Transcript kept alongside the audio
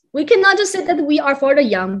we cannot just say that we are for the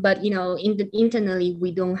young, but internally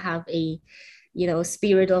we don't have a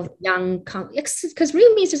spirit of young because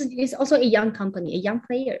realme is also a young company, a young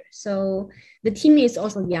player, so the team is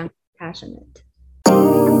also young, passionate.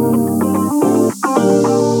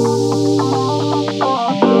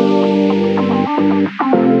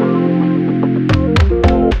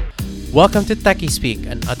 Welcome to techieSpeak,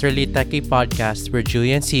 an utterly techie podcast where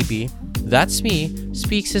Julian CB, that's me,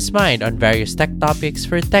 speaks his mind on various tech topics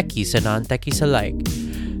for techies and non-techies alike.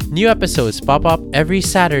 New episodes pop up every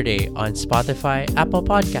Saturday on Spotify, Apple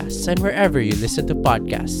Podcasts, and wherever you listen to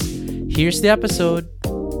podcasts. Here's the episode.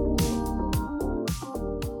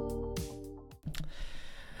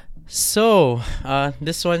 So,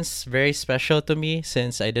 this one's very special to me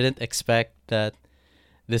since I didn't expect that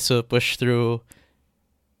this will push through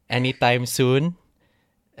anytime soon,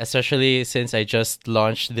 especially since I just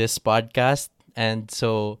launched this podcast. And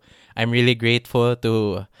so I'm really grateful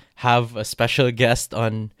to have a special guest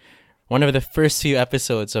on one of the first few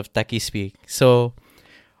episodes of techieSpeak. So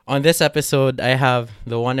on this episode, I have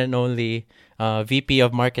the one and only VP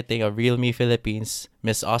of Marketing of realme Philippines,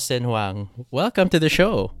 Miss Austine Huang. Welcome to the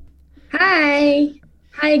show. Hi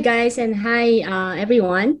guys, and hi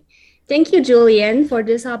everyone. Thank you, Julian, for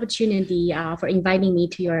this opportunity, for inviting me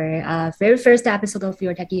to your very first episode of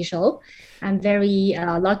your Techie Show. I'm very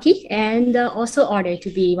lucky and also honored to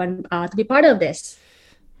be part of this.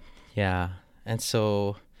 Yeah, and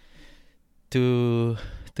so to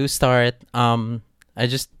start, I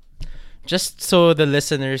just so the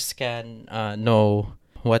listeners can know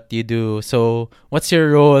what you do. So, what's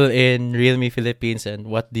your role in realme Philippines, and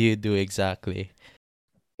what do you do exactly?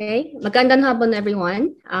 Okay, magandang hapon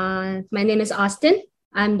everyone. My name is Austin.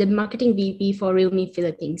 I'm the marketing VP for realme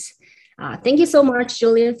Philippines. Thank you so much,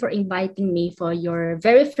 Julian, for inviting me for your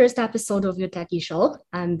very first episode of your Techie Show.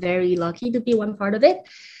 I'm very lucky to be one part of it.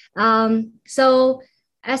 So,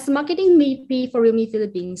 as marketing VP for realme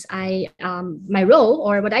Philippines, my role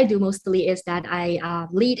or what I do mostly is that I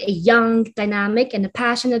lead a young, dynamic, and a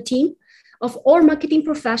passionate team of all marketing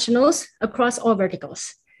professionals across all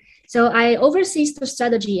verticals. So I oversee the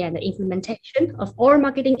strategy and the implementation of all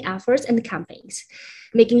marketing efforts and campaigns,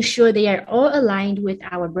 making sure they are all aligned with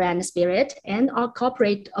our brand spirit and our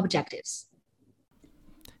corporate objectives.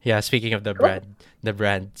 Yeah, speaking of Cool. the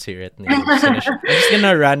brand spirit, I'm just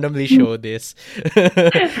gonna randomly show this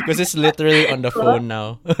because it's literally on the Cool. phone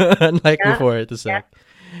now, unlike Yeah. before. It was Yeah. like,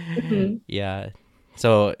 Mhm. yeah.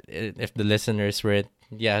 So if the listeners were,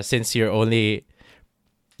 yeah, since you only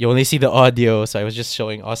see the audio, so I was just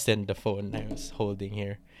showing Austin the phone I was holding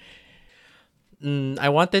here. I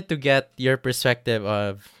wanted to get your perspective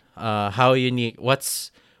of how unique, what's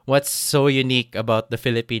so unique about the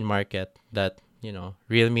Philippine market that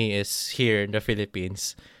Realme is here in the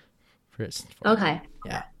Philippines. First, Okay.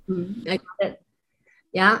 yeah, I got it.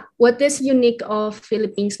 Yeah. What is unique of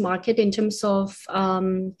Philippines market in terms of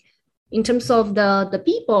the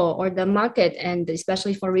people or the market, and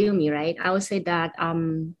especially for realme, right? I would say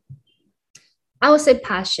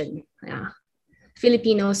passion. Yeah.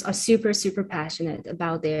 Filipinos are super super passionate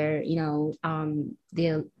about their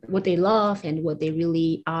their what they love and what they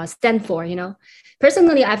really stand for.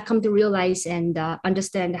 Personally, I've come to realize and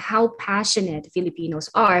understand how passionate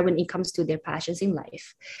Filipinos are when it comes to their passions in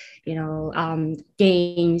life.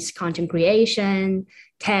 Games, content creation,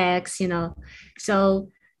 text.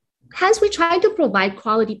 So hence we try to provide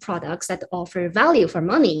quality products that offer value for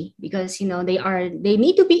money, because they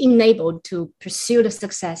need to be enabled to pursue the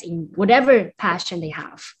success in whatever passion they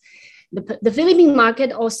have. The Philippine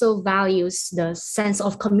market also values the sense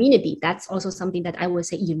of community. That's also something that I would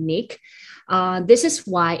say unique. This is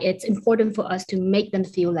why it's important for us to make them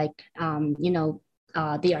feel like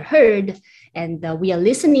they are heard, and we are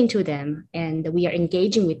listening to them, and we are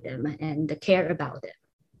engaging with them and care about them.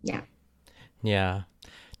 Yeah. yeah.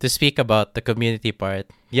 To speak about the community part,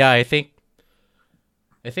 yeah, I think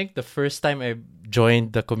the first time I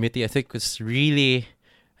joined the committee, I think it's really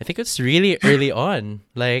early on.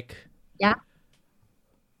 Like, Yeah.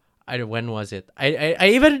 when was it? I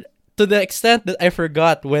even, to the extent that I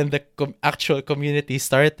forgot when the actual community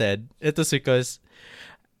started. It was because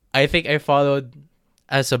I think I followed,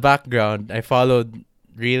 as a background, I followed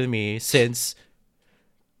Realme since,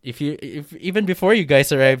 if even before you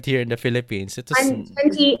guys arrived here in the Philippines, it was, And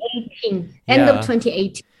 2018, end of yeah,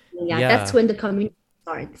 2018. Yeah, that's yeah, when the community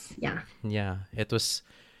starts. Yeah. yeah. It was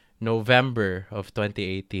November of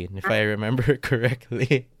 2018, if I remember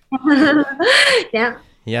correctly. Yeah.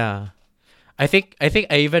 Yeah. I think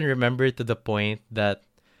I even remember to the point that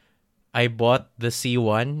I bought the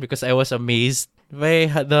C1 because I was amazed by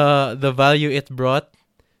the value it brought.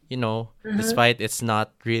 Uh-huh. despite it's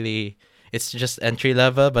not really, it's just entry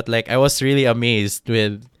level, but like I was really amazed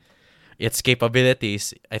with its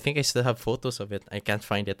capabilities. I think I still have photos of it. I can't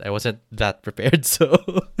find it. I wasn't that prepared, so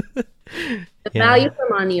The yeah. value for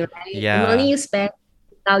money, right? The money Yeah. you spent,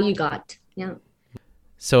 value you got. Yeah.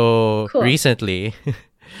 So Cool. recently,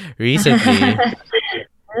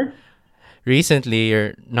 recently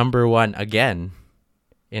you're number one again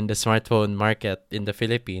in the smartphone market in the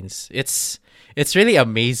Philippines. It's really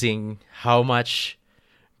amazing how much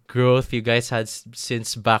growth you guys had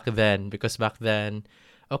since back then, because back then,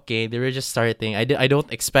 okay, they were just starting. I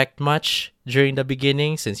don't expect much during the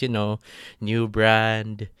beginning, since new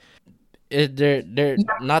brand. There Here.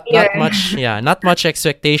 not much, yeah, not much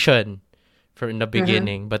expectation for in the Uh-huh.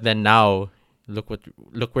 beginning, but then now look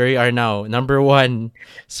where we are now, number one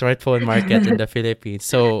smartphone market in the Philippines.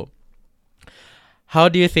 So how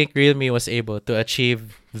do you think Realme was able to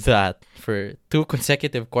achieve that for two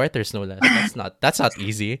consecutive quarters, no less? That's not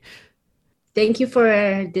easy. Thank you for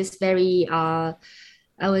this very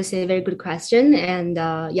I would say very good question. And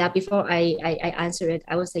yeah, before I answer it,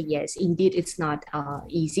 I would say yes, indeed, it's not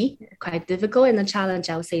easy, quite difficult and a challenge.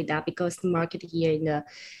 I would say that because the market here in the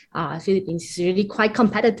Philippines is really quite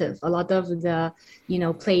competitive. A lot of the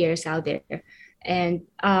players out there, and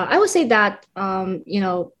I would say that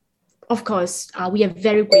of course, we are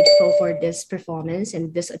very grateful for this performance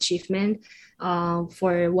and this achievement,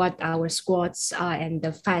 for what our squads and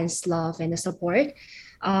the fans love and the support.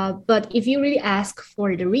 But if you really ask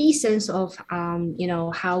for the reasons of,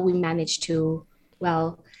 how we managed to,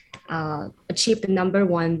 well, achieve the number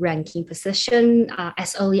one ranking position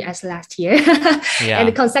as early as last year and the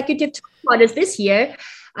Yeah. consecutive quarters this year,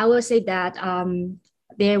 I will say that I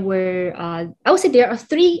would say there are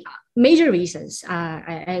three major reasons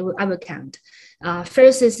I will count.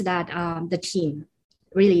 First is that the team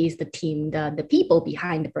really is the team, the people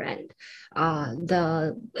behind the brand,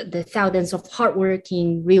 the thousands of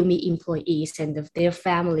hardworking Realme employees and their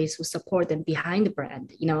families who support them behind the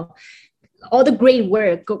brand. All the great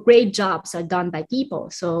work, great jobs are done by people.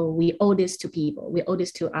 So we owe this to people. We owe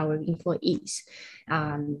this to our employees.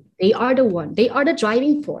 They are the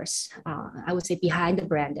driving force, I would say, behind the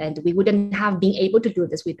brand. And we wouldn't have been able to do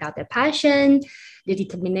this without their passion, the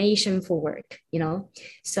determination for work.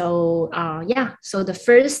 So yeah, so the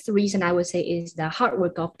first reason I would say is the hard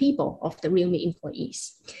work of people, of the Realme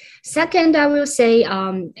employees. Second, I will say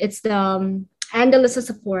it's the endless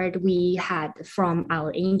support we had from our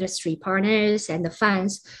industry partners and the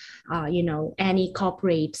fans. Any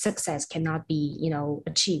corporate success cannot be,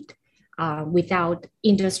 achieved without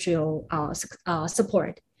industrial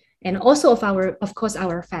support, and also of course,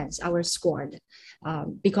 our fans, our squad.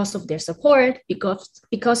 Because of their support,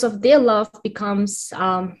 because of their love, becomes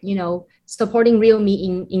supporting Realme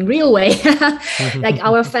in real way, like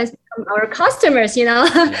our fans become our customers. Yeah.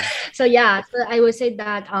 So yeah, so I would say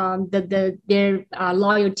that their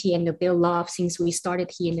loyalty and their love since we started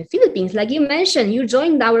here in the Philippines, like you mentioned, you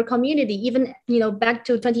joined our community even back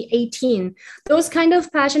to 2018. Those kind of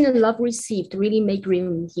passion and love received really make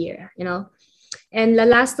Realme here. And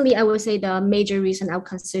lastly, I would say the major reason I'll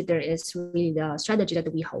consider is really the strategy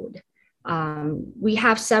that we hold. We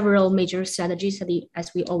have several major strategies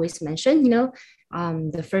as we always mention.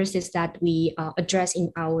 The first is that we address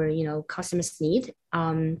in our customers' need.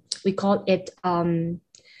 We call it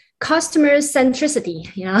customer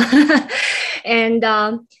centricity. And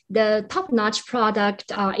the top-notch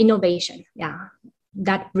product innovation. Yeah,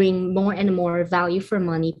 that bring more and more value for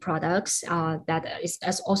money products. That is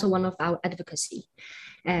also one of our advocacy,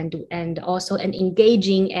 and also an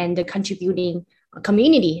engaging and contributing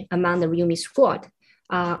community among the Realme squad.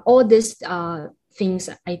 All these things,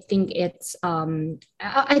 I think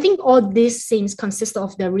all these things consist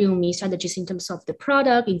of the Realme strategies in terms of the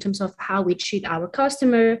product, in terms of how we treat our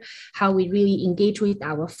customer, how we really engage with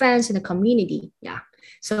our fans and the community. Yeah.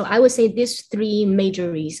 So I would say these three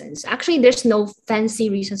major reasons. Actually, there's no fancy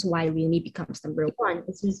reasons why Realme becomes number one.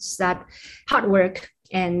 It's just that hard work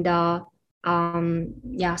and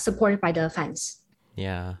yeah, supported by the fans.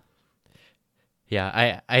 Yeah.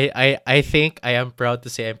 Yeah, I think I am proud to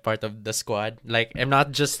say I'm part of the squad. Like, I'm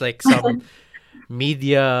not just like some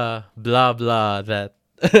media blah blah that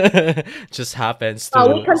just happens We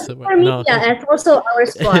to consider no. media as also our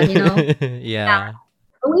squad. Yeah. Yeah.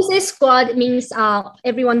 When we say squad, it means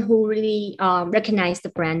everyone who really recognize the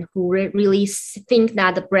brand, who really think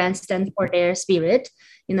that the brand stands for their spirit.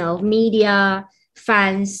 Media,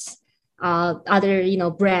 fans,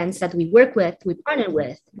 other brands that we work with, we partner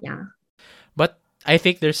with. Yeah. But I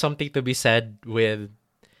think there's something to be said with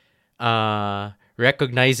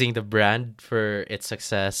recognizing the brand for its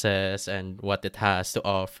successes and what it has to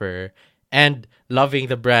offer, and loving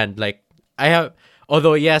the brand. Like, I have,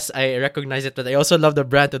 although yes, I recognize it, but I also love the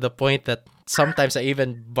brand to the point that sometimes I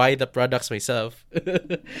even buy the products myself.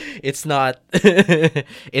 It's not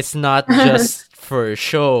it's not just for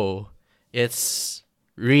show. It's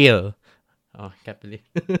real. Oh, can't believe.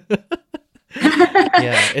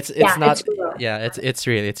 Yeah, it's Yeah, not. it's real. Yeah, it's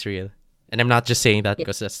real. It's real. And I'm not just saying that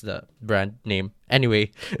because that's the brand name.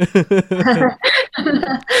 Anyway,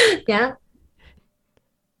 Yeah.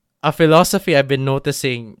 a philosophy I've been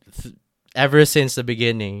noticing ever since the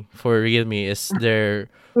beginning for Realme is their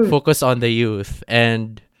Mm. focus on the youth.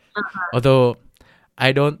 And although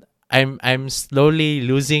I don't, I'm slowly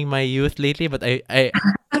losing my youth lately, but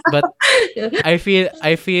but I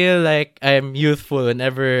feel like I'm youthful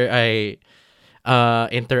whenever I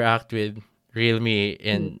interact with Realme Mm.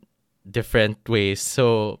 in different ways.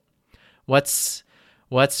 So what's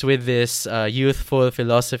what's with this youthful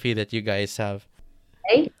philosophy that you guys have?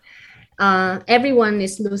 Okay. Everyone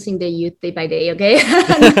is losing their youth day by day, okay?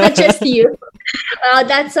 Not just you.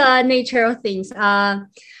 That's nature of things.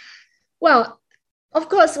 Well, of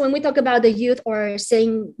course, when we talk about the youth or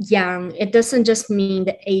saying young, it doesn't just mean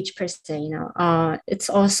the age per se. It's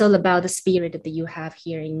also about the spirit that you have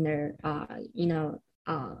here in there.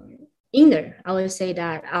 In there, I would say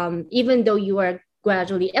that even though you are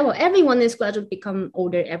gradually, well, everyone is gradually become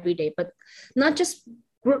older every day, but not just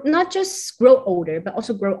not just grow older, but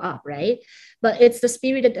also grow up, right? But it's the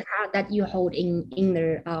spirit that you hold in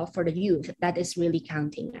there for the youth that is really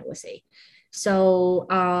counting, I would say. So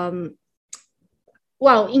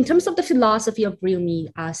well, in terms of the philosophy of real me,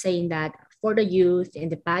 saying that for the youth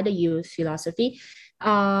and the by the youth philosophy,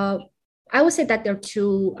 uh, I would say that there are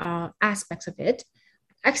two aspects of it.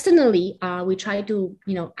 Externally, we try to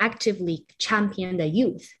actively champion the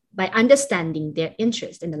youth by understanding their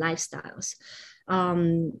interests and the lifestyles,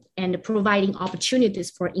 and providing opportunities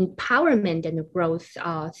for empowerment and growth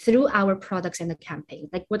through our products and the campaign,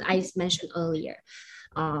 like what I mentioned earlier.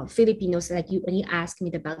 Filipinos, like you when you ask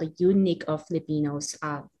me about the unique of Filipinos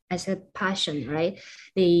as a passion, right?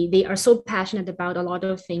 They are so passionate about a lot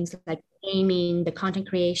of things like gaming, the content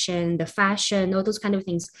creation, the fashion, all those kind of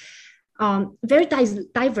things. Very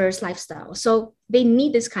diverse lifestyle. So they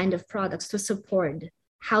need this kind of products to support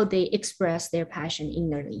how they express their passion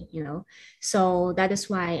innerly. So that is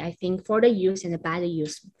why I think for the youth and the bad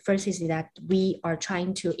youth, first is that we are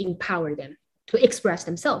trying to empower them to express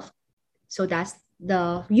themselves. So that's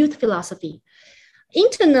the youth philosophy.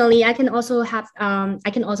 Internally, I can also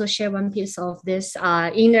share one piece of this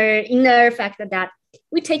inner factor that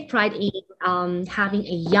we take pride in having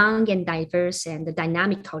a young and diverse and the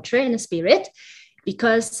dynamic culture and a spirit,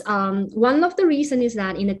 because one of the reasons is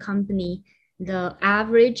that in a company the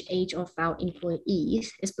average age of our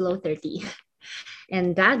employees is below 30,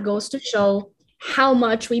 and that goes to show how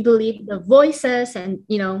much we believe the voices, and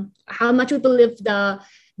how much we believe the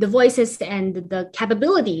voices and the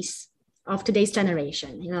capabilities of today's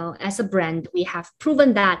generation. As a brand, we have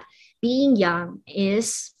proven that being young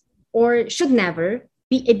is or should never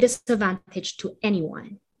be a disadvantage to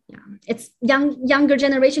anyone. Yeah. It's younger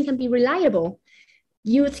generation can be reliable.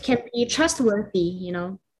 Youth can be trustworthy,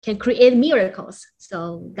 can create miracles.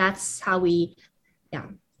 So that's how we, yeah,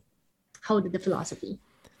 hold the philosophy.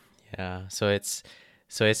 Yeah, so it's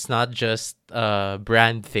not just a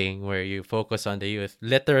brand thing where you focus on the youth.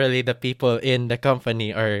 Literally, the people in the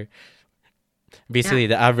company are Yeah. basically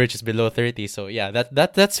the average is below 30. So yeah,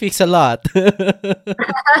 that speaks a lot.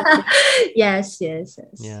 Yes, yes,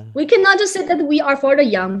 yes. Yeah, We cannot just say that we are for the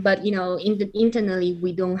young, but internally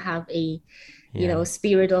we don't have a yeah,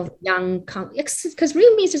 spirit of young because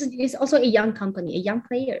Realme is also a young company, a young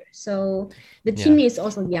player. So the yeah, team is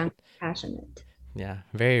also young, passionate. yeah.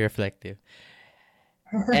 Very reflective.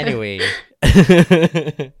 Anyway,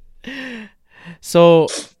 so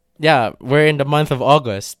yeah, we're in the month of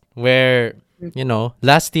August where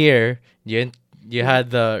last year you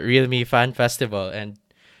had the Real Me Fan Festival, and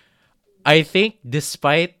I think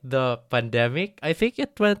despite the pandemic, I think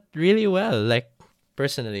it went really well, like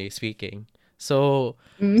personally speaking. So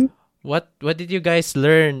Mhm. what did you guys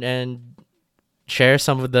learn, and share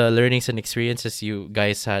some of the learnings and experiences you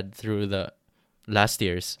guys had through the last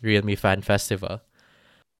year's Real Me Fan Festival?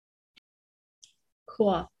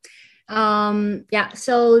 Cool. Yeah,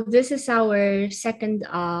 so this is our second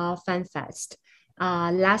fan fest.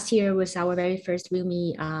 Last year was our very first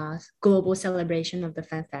Realme global celebration of the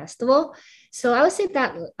Fan Festival. So I would say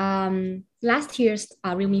that last year's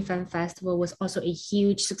Realme Fan Festival was also a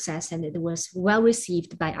huge success, and it was well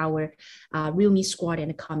received by our Realme squad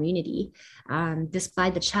and the community.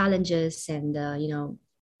 Despite the challenges and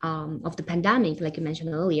of the pandemic, like you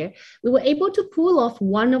mentioned earlier, we were able to pull off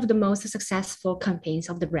one of the most successful campaigns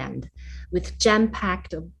of the brand, with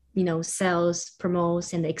jam-packed, sales,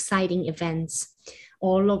 promos, and exciting events,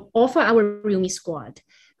 all for our Realme squad.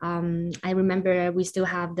 I remember we still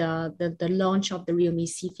have the launch of the Realme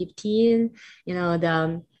C15,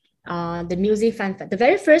 the music fan fest, the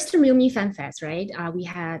very first Realme fan fest, right? We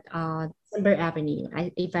had December Avenue.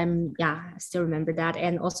 I still remember that,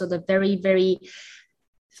 and also the very very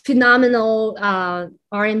phenomenal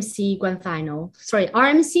RMC grand final. Sorry,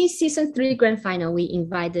 RMC season 3 grand final. We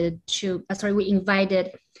invited Doggy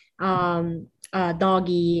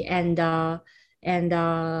and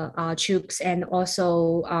Chooks, and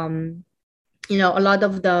also a lot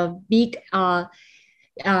of the big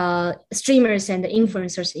streamers and the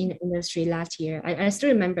influencers in the industry last year. I still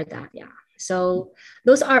remember that. Yeah. So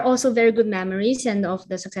those are also very good memories and of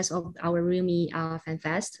the success of our Realme Fan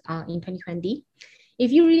Fest in 2020.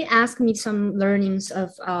 If you really ask me some learnings of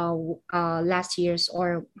last year's,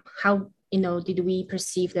 or how did we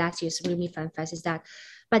perceive last year's Realme Fan Fest, is that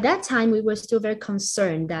by that time we were still very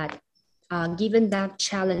concerned that given that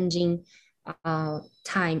challenging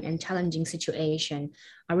time and challenging situation,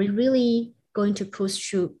 are we really going to push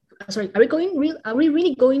through? Sorry, are we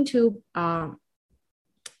really going to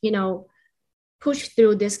push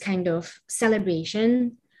through this kind of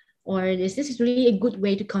celebration, or is this really a good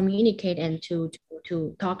way to communicate and to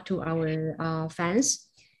talk to our fans?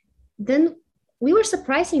 Then we were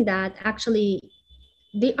surprising that actually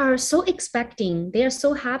they are so expecting, they are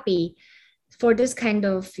so happy for this kind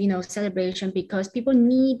of celebration, because people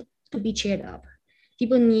need to be cheered up.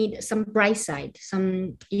 People need some bright side,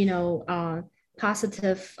 some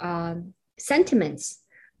positive sentiments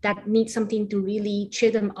that need something to really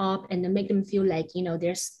cheer them up and to make them feel like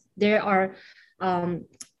there are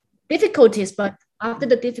difficulties, but after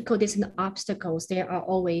the difficulties and the obstacles, there are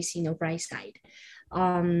always bright side.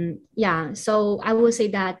 So I will say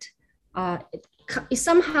that it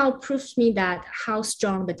somehow proves me that how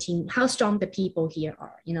strong the people here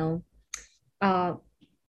are.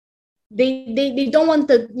 They don't want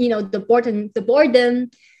the boredom,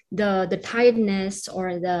 the tiredness,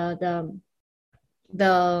 or the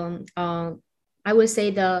I would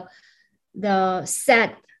say the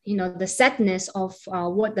sad, the sadness of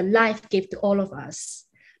what the life gave to all of us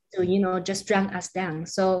to just drag us down.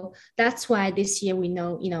 So that's why this year we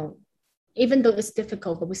know, even though it's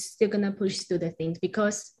difficult, but we're still gonna push through the things,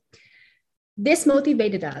 because this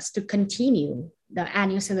motivated us to continue the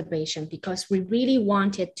annual celebration, because we really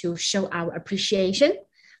wanted to show our appreciation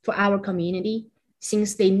for our community,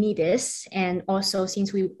 since they need this, and also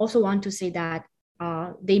since we also want to say that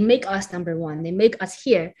they make us number one, they make us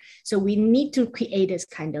here, so we need to create this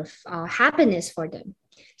kind of happiness for them.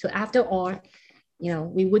 So after all,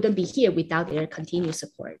 we wouldn't be here without their continued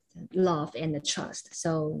support, love, and the trust.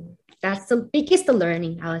 So that's the biggest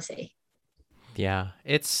learning, I would say. Yeah,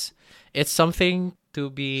 it's something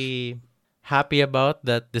to be happy about,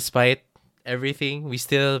 that despite everything, we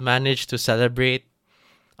still manage to celebrate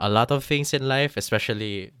a lot of things in life,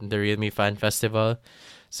 especially the Realme Fan Festival.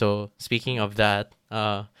 So speaking of that,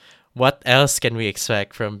 what else can we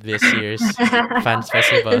expect from this year's Fans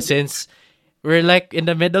Festival? Since we're like in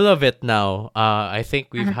the middle of it now, I think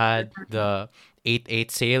we've had the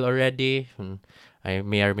 8/8 sale already. I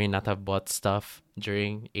may or may not have bought stuff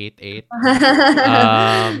during 8/8.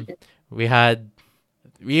 We had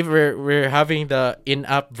we're having the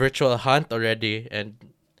in-app virtual hunt already, and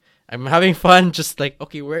I'm having fun. Just like,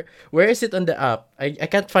 okay, where is it on the app? I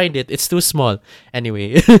can't find it. It's too small.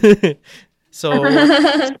 Anyway, so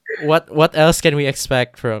what else can we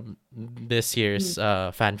expect from this year's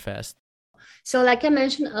Fan Fest? So like I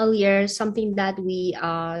mentioned earlier, something that we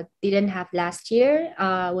didn't have last year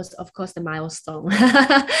was, of course, the milestone.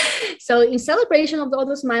 So in celebration of all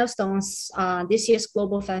those milestones, this year's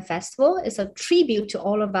Global Fan Festival is a tribute to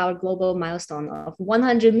all of our global milestone of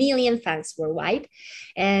 100 million fans worldwide,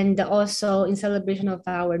 and also in celebration of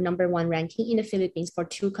our number one ranking in the Philippines for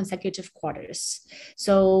 2 consecutive quarters.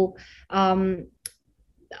 So of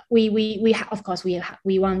course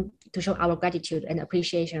we want to show our gratitude and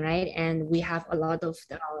appreciation, right? And we have a lot of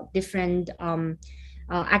different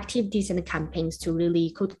activities and campaigns to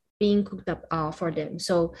really being cooked up for them.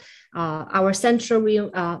 So our central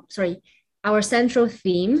our central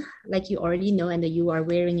theme, like you already know, and that you are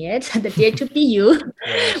wearing it, the Dare to Be You,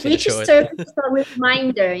 Yeah, you should which show it. serves as a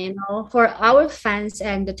reminder, for our fans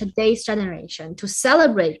and today's generation to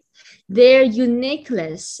celebrate their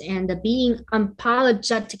uniqueness and being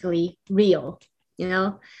unapologetically real.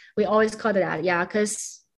 We always call it that, yeah,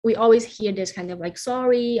 because we always hear this kind of like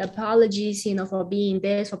sorry, apologies, for being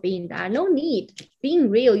this, for being that. No need. Being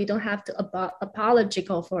real, you don't have to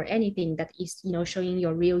apological for anything that is, showing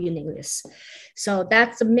your real uniqueness. So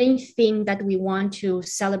that's the main thing that we want to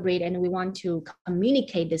celebrate and we want to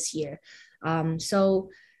communicate this year.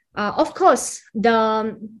 Of course,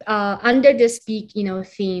 the under this big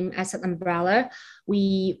theme as an umbrella,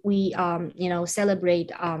 we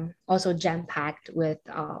celebrate also jam packed with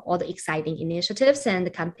all the exciting initiatives and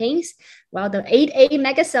the campaigns. Well, the 8A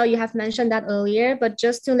mega sale, you have mentioned that earlier, but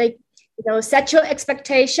just to set your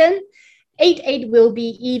expectation. 8.8 will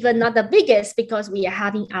be even not the biggest because we are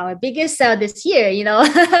having our biggest sale this year,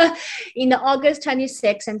 in the August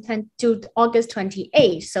 26th and to August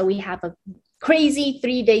 28th. So we have a crazy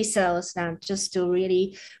 3-day sales now just to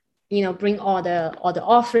really bring all the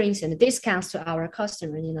offerings and the discounts to our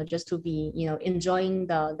customers, just to be enjoying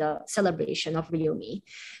the celebration of realme.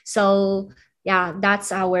 So yeah,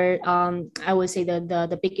 that's our I would say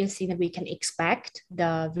the biggest thing that we can expect,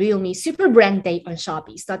 the realme super brand day on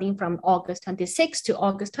Shopee starting from August 26th to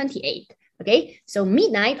August 28th. Okay, so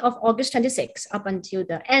midnight of August 26th up until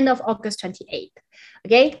the end of August 28th.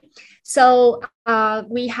 Okay, so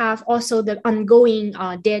we have also the ongoing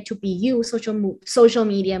Dare to Be You social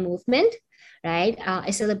media movement, right?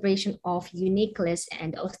 A celebration of uniqueness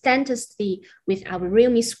and authenticity with our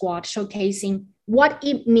realme squad, showcasing what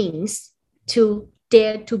it means to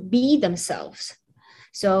dare to be themselves.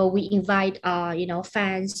 So we invite,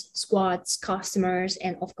 fans, squads, customers,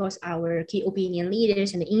 and of course our key opinion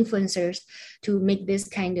leaders and the influencers to make this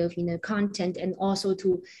kind of, content, and also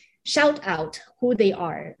to shout out who they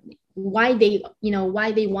are, why they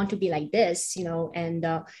want to be like this, and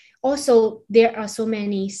also there are so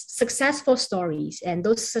many successful stories, and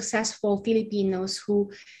those successful Filipinos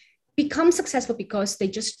who become successful because they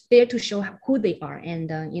just dare to show who they are, and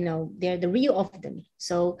they're the real of them.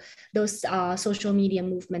 So those social media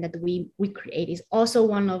movement that we create is also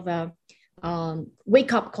one of a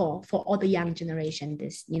wake up call for all the young generation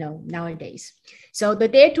this nowadays. So the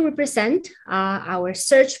Dare to Represent, our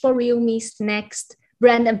search for realme's next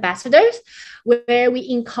brand ambassadors, where we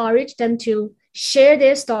encourage them to share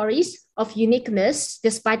their stories of uniqueness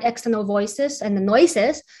despite external voices and the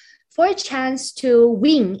noises, for a chance to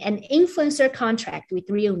win an influencer contract with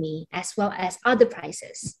realme as well as other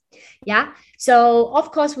prizes. Yeah. So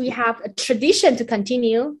of course we have a tradition to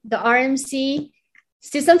continue, the RMC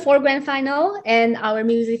Season 4 Grand Final and our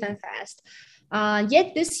Music Fan Fest.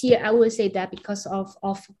 Yet this year, I would say that because of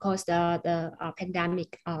course the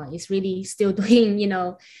pandemic is really still doing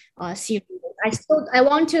serious. I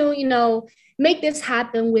want to make this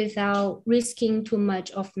happen without risking too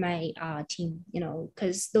much of my team,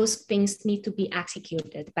 because those things need to be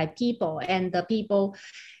executed by people, and the people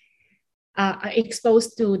are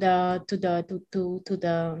exposed to the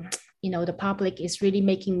the public is really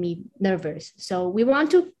making me nervous. So we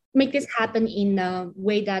want to make this happen in a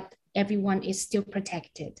way that everyone is still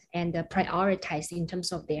protected and prioritized in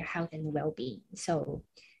terms of their health and well-being. So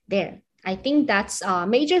there, I think that's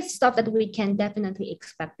major stuff that we can definitely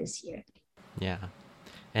expect this year. Yeah.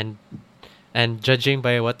 And judging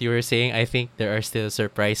by what you were saying, I think there are still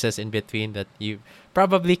surprises in between that you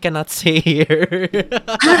probably cannot say here.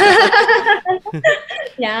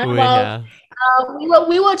 Yeah, well, Yeah.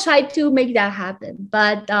 we will try to make that happen.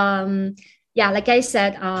 But yeah, like I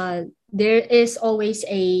said, there is always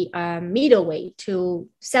a middle way to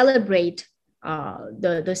celebrate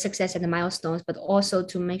the success and the milestones, but also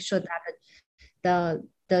to make sure that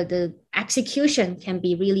the execution can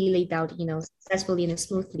be really laid out, successfully and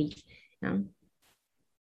smoothly.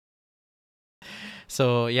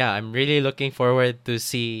 So yeah, I'm really looking forward to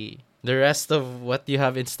see the rest of what you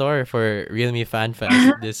have in store for Realme Fan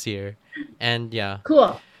Fest this year. And yeah,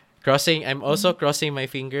 Cool. I'm also crossing my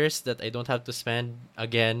fingers that I don't have to spend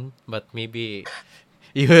again, but maybe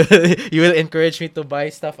you will, you will encourage me to buy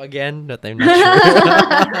stuff again, but I'm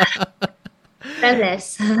not sure.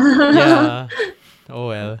 Friendless. Yeah. Oh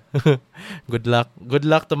well. Good luck. Good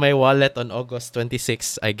luck to my wallet on August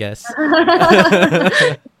 26th, I guess.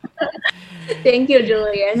 Thank you,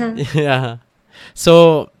 Julian. Yeah.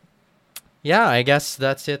 So, yeah, I guess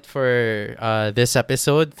that's it for this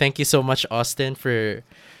episode. Thank you so much, Austin, for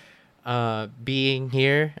being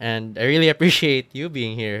here, and I really appreciate you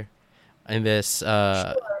being here in this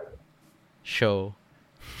Sure. show.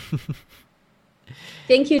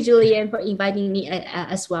 Thank you, Julian, for inviting me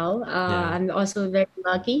as well. Yeah. I'm also very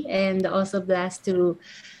lucky and also blessed to,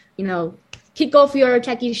 kick off your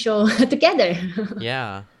techie show together.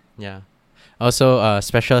 Yeah. Yeah. Also,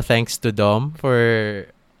 special thanks to Dom for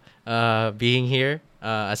being here,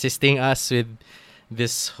 assisting us with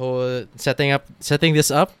this whole setting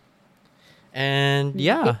this up. And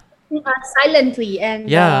yeah. Silently and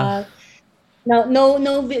Yeah. no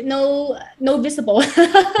visible.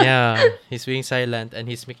 Yeah, he's being silent and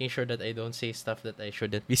he's making sure that I don't say stuff that I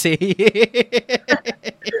shouldn't be saying.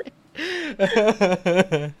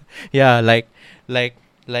 Yeah, like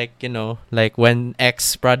like when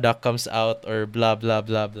X product comes out or blah blah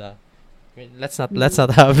blah blah. Let's not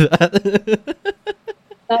have that.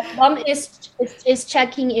 Mom is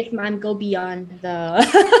checking if man go beyond the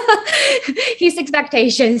his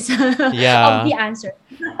expectations of Yeah. the answer.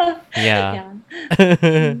 Yeah. Yeah.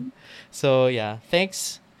 Mm. So yeah,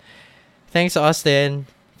 thanks Austin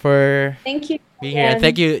for Thank you, being here. And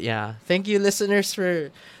Jen. thank you listeners for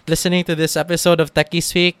listening to this episode of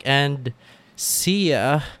techieSpeak, and see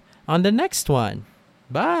ya on the next one.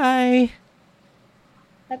 Bye.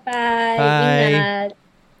 Bye-bye. Bye. Ingat.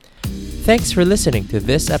 Thanks for listening to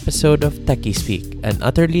this episode of techieSpeak, an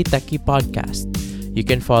utterly techie podcast. You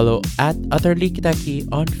can follow at Utterly Techie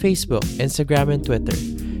on Facebook, Instagram, and Twitter.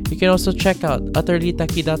 You can also check out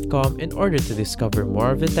utterlytechie.com in order to discover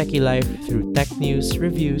more of the techie life through tech news,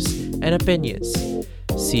 reviews, and opinions.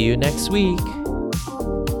 See you next week.